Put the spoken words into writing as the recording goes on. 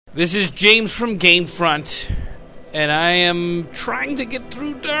This is James from GameFront, and I am trying to get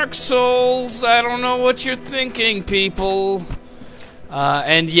through Dark Souls. I don't know what you're thinking, people.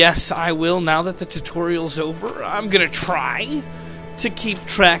 And yes, I will, now that the tutorial's over, I'm gonna try to keep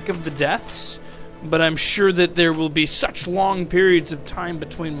track of the deaths, but I'm sure that there will be such long periods of time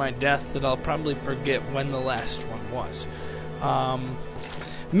between my death that I'll probably forget when the last one was.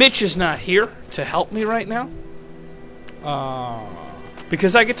 Mitch is not here to help me right now.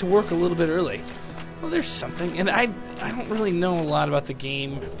 Because I get to work a little bit early. Well, there's something, and I don't really know a lot about the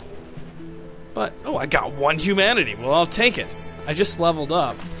game. But, oh, I got 1 humanity. Well, I'll take it. I just leveled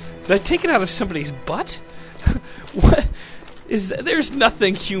up. Did I take it out of somebody's butt? What? Is that? There's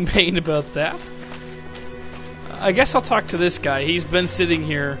nothing humane about that. I guess I'll talk to this guy. He's been sitting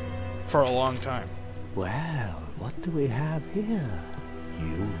here for a long time. Well, what do we have here?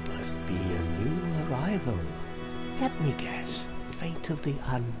 You must be a new arrival. Let me guess. Fate of the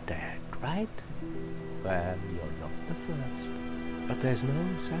undead, right? Well, you're not the first. But there's no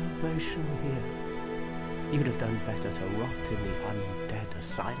salvation here. You'd have done better to rot in the undead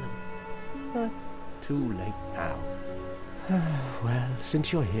asylum. But too late now. Well,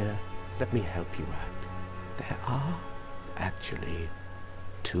 since you're here, let me help you out. There are, actually,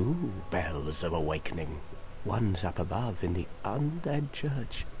 2 bells of awakening. One's up above in the undead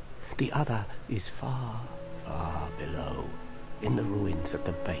church. The other is far, far below, in the ruins at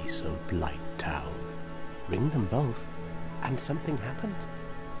the base of Blight Town. Ring them both, and something happens.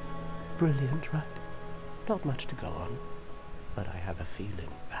 Brilliant, right? Not much to go on, but I have a feeling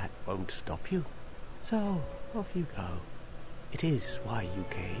that won't stop you. So, off you go. It is why you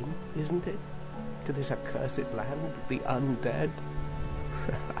came, isn't it? To this accursed land of the undead?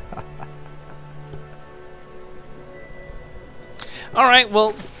 Alright,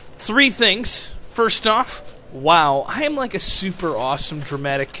 well, 3 things. First off, wow, I am like a super awesome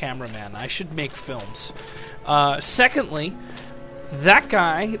dramatic cameraman. I should make films. Secondly, that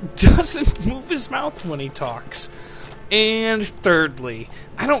guy doesn't move his mouth when he talks. And thirdly,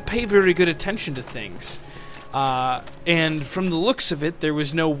 I don't pay very good attention to things. And from the looks of it, there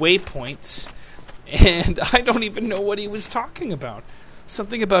was no waypoints. And I don't even know what he was talking about.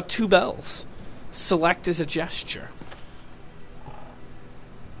 Something about 2 bells. Select as a gesture.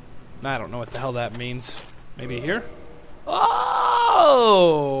 I don't know what the hell that means. Maybe here?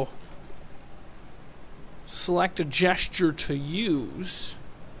 Oh! Select a gesture to use.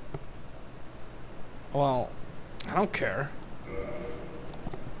 Well, I don't care.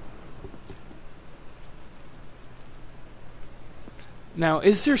 Now,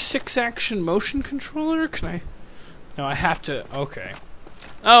 is there 6-action motion controller? Can I... No, I have to... Okay.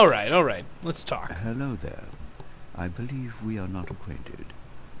 Alright. Let's talk. Hello there. I believe we are not acquainted.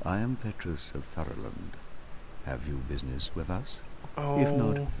 I am Petrus of Thurland. Have you business with us? Oh. If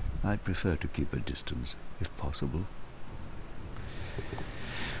not, I'd prefer to keep a distance, if possible.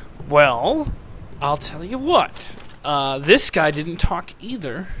 Well, I'll tell you what. This guy didn't talk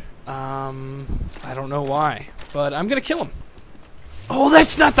either. I don't know why, but I'm gonna kill him. Oh,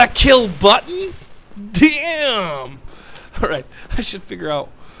 that's not the kill button? Damn! Alright, I should figure out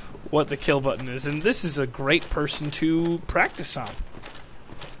what the kill button is, and this is a great person to practice on.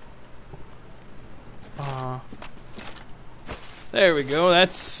 There we go.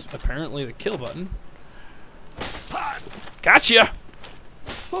 That's apparently the kill button. Gotcha!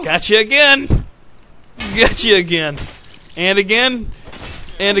 Gotcha again! Gotcha again! And again!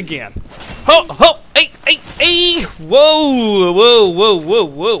 And again. Ho! Ho! Hey! Hey! Hey! Whoa! Whoa! Whoa! Whoa!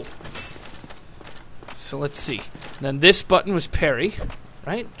 Whoa! So let's see. Then this button was parry,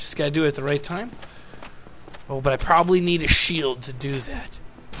 right? Just gotta do it at the right time. Oh, but I probably need a shield to do that.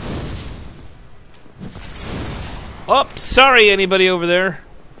 Oh, sorry, anybody over there.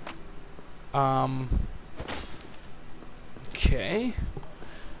 Okay.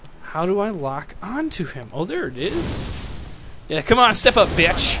 How do I lock onto him? Oh, there it is. Yeah, come on, step up,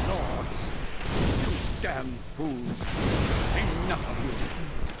 bitch. Damn fools. Enough of you.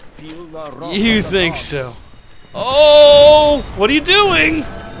 Feel the wrath You of the think gods. so? Oh, what are you doing?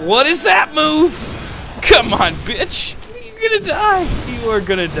 What is that move? Come on, bitch. You're gonna die. You are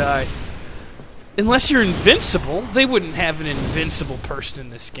gonna die. Unless you're invincible, they wouldn't have an invincible person in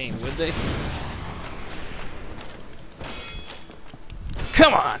this game, would they?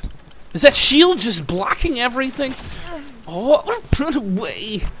 Come on! Is that shield just blocking everything? Oh, run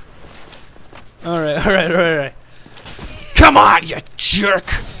away! Alright. Come on, you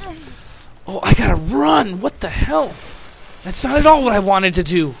jerk! Oh, I gotta run! What the hell? That's not at all what I wanted to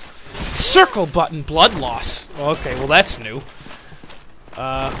do! Circle button, blood loss. Okay, well that's new.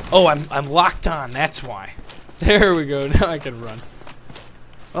 Oh, I'm locked on, that's why. There we go, now I can run.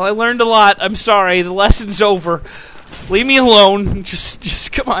 Well, I learned a lot. I'm sorry. The lesson's over. Leave me alone.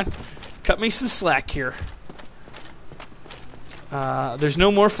 Just come on. Cut me some slack here. There's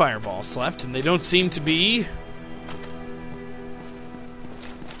no more fireballs left, and they don't seem to be...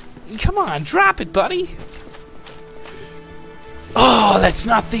 Come on, drop it, buddy. Oh, that's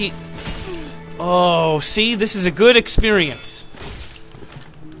not the... Oh, see? This is a good experience.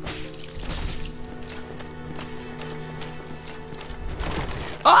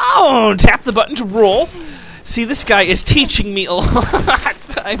 Oh, tap the button to roll. See, this guy is teaching me a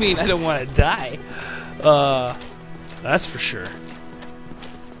lot. I mean, I don't want to die. That's for sure.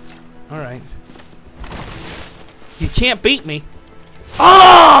 Alright. You can't beat me.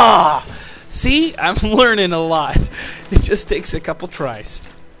 Ah! See? I'm learning a lot. It just takes a couple tries.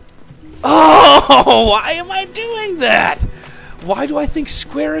 Oh! Why am I doing that? Why do I think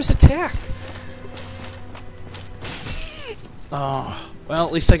square is attack? Oh. Well,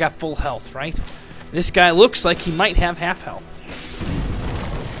 at least I got full health, right? This guy looks like he might have half health.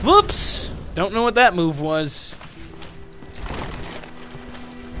 Whoops! Don't know what that move was.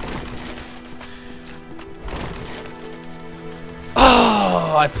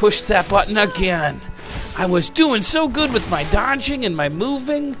 Oh, I pushed that button again. I was doing so good with my dodging and my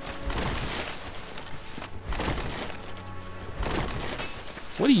moving.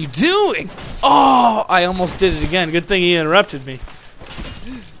 What are you doing? Oh, I almost did it again. Good thing he interrupted me.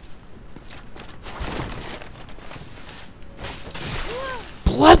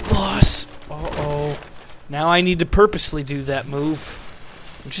 Blood loss. Uh-oh. Now I need to purposely do that move,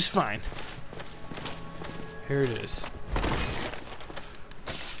 which is fine. Here it is.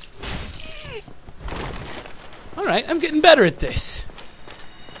 Alright, I'm getting better at this.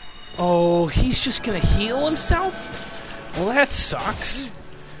 Oh, he's just gonna heal himself? Well, that sucks.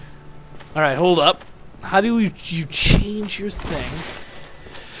 Alright, hold up. How do you change your thing?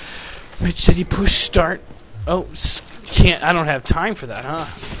 Mitch said you push start. Oh, can't. I don't have time for that, huh?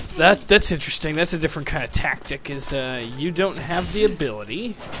 That's interesting. That's a different kind of tactic. Is you don't have the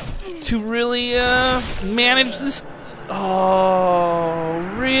ability to really manage this. Oh,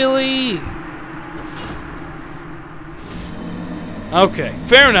 really? Okay,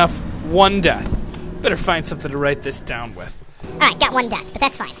 fair enough. One death. Better find something to write this down with. Alright, got one death, but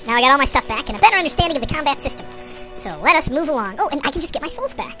that's fine. Now I got all my stuff back and a better understanding of the combat system. So let us move along. Oh, and I can just get my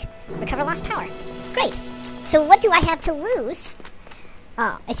souls back. Recover lost power. Great. So what do I have to lose?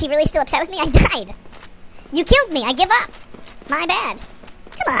 Oh, is he really still upset with me? I died. You killed me. I give up. My bad.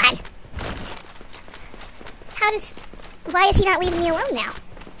 Come on. Why is he not leaving me alone now?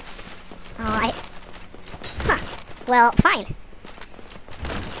 Oh, Huh. Well, fine.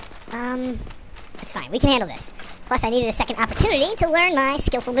 It's fine. We can handle this. Plus, I needed a second opportunity to learn my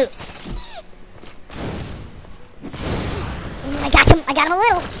skillful moves. I got him a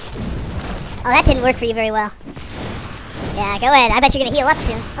little. Oh, that didn't work for you very well. Yeah, go ahead. I bet you're gonna heal up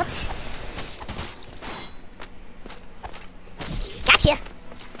soon. Oops. Gotcha.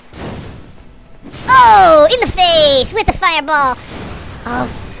 Oh, in the face with the fireball. Oh,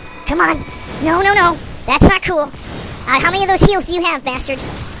 come on. No. That's not cool. How many of those heals do you have, bastard?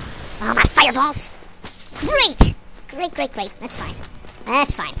 Oh, my fireballs. Great. Great. That's fine.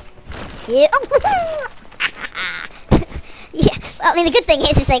 Yeah. Oh, yeah. Well, I mean, the good thing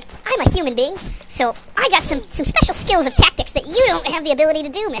is like, I'm a human being, so I got some special skills of tactics that you don't have the ability to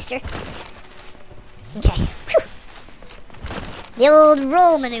do, mister. Okay. Whew. The old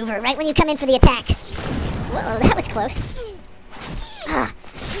roll maneuver, right when you come in for the attack. Whoa, that was close.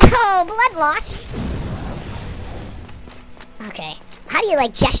 Oh, blood loss. Okay. How do you,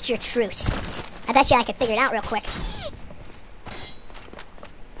 like, gesture truce? I bet you I could figure it out real quick.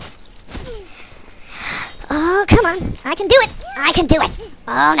 Oh, come on. I can do it.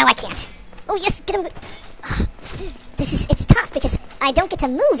 Oh, no, I can't. Oh, yes, get him. It's tough because I don't get to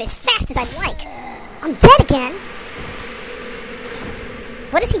move as fast as I'd like. I'm dead again.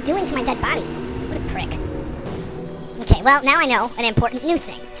 What is he doing to my dead body? What a prick. Okay, well, now I know an important new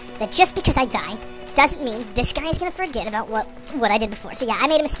thing. That just because I die doesn't mean this guy is going to forget about what I did before. So yeah, I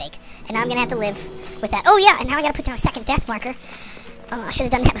made a mistake, and now I'm going to have to live with that. Oh yeah, and now I got to put down a second death marker. Oh, I should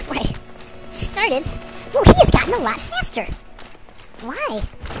have done that before I started. Oh, he has gotten a lot faster. Why?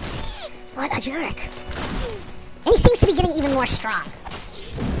 What a jerk. And he seems to be getting even more strong.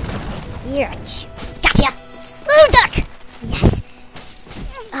 You're a gotcha! Ooh, duck! Yes.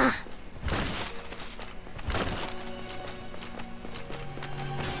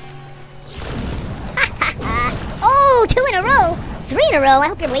 Oh, 2 in a row! 3 in a row! I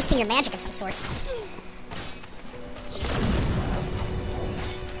hope you're wasting your magic of some sort.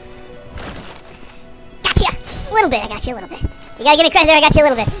 Gotcha! A little bit, I got you a little bit. You gotta give me credit there, I got you a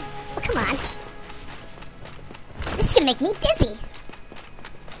little bit. Oh, come on. This is gonna make me dizzy.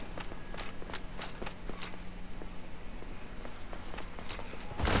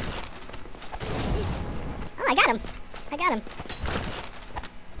 Oh, I got him. I got him.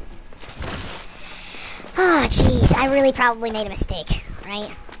 Oh, jeez. I really probably made a mistake, right?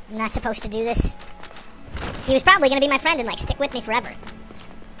 I'm not supposed to do this. He was probably gonna be my friend and, like, stick with me forever.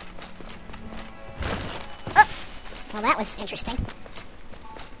 Oh! Well, that was interesting.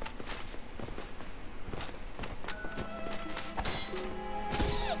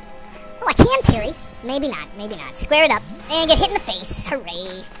 Oh, I can parry. Maybe not, maybe not. Square it up and get hit in the face.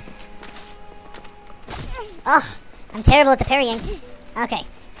 Hooray. Ugh, I'm terrible at the parrying. Okay.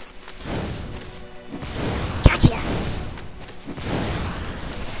 Gotcha.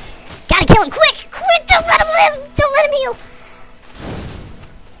 Gotta kill him quick! Quick! Don't let him live! Don't let him heal!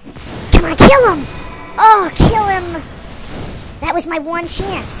 Come on, kill him! Oh, kill him! That was my one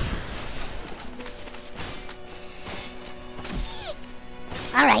chance.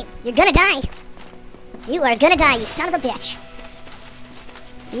 Alright, you're gonna die. You are gonna die, you son of a bitch.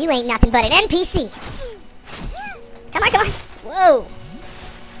 You ain't nothing but an NPC. Come on, come on. Whoa.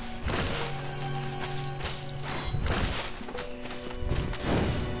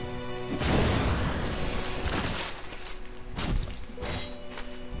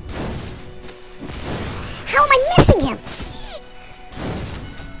 How am I missing him?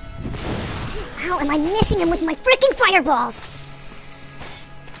 How am I missing him with my freaking fireballs?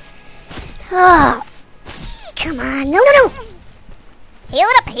 Oh. Come on. No, no, no. Heal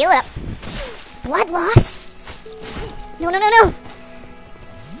it up, heal it up. Blood loss? No, no, no, no.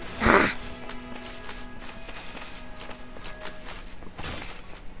 Ah.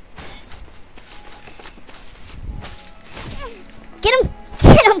 Get him!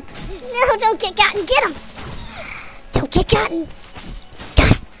 Get him! No, don't get gotten. Get him! Don't get gotten. Got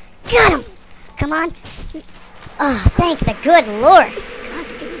him. Got him. Come on. Oh, thank the good Lord.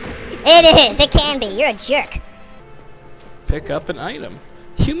 It is. It can be. You're a jerk. Pick up an item.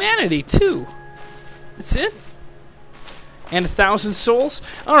 Humanity, too. That's it. And 1,000 souls.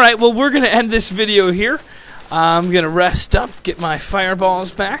 Alright, well, we're going to end this video here. I'm going to rest up, get my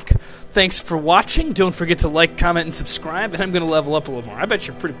fireballs back. Thanks for watching. Don't forget to like, comment, and subscribe. And I'm going to level up a little more. I bet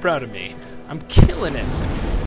you're pretty proud of me. I'm killing it.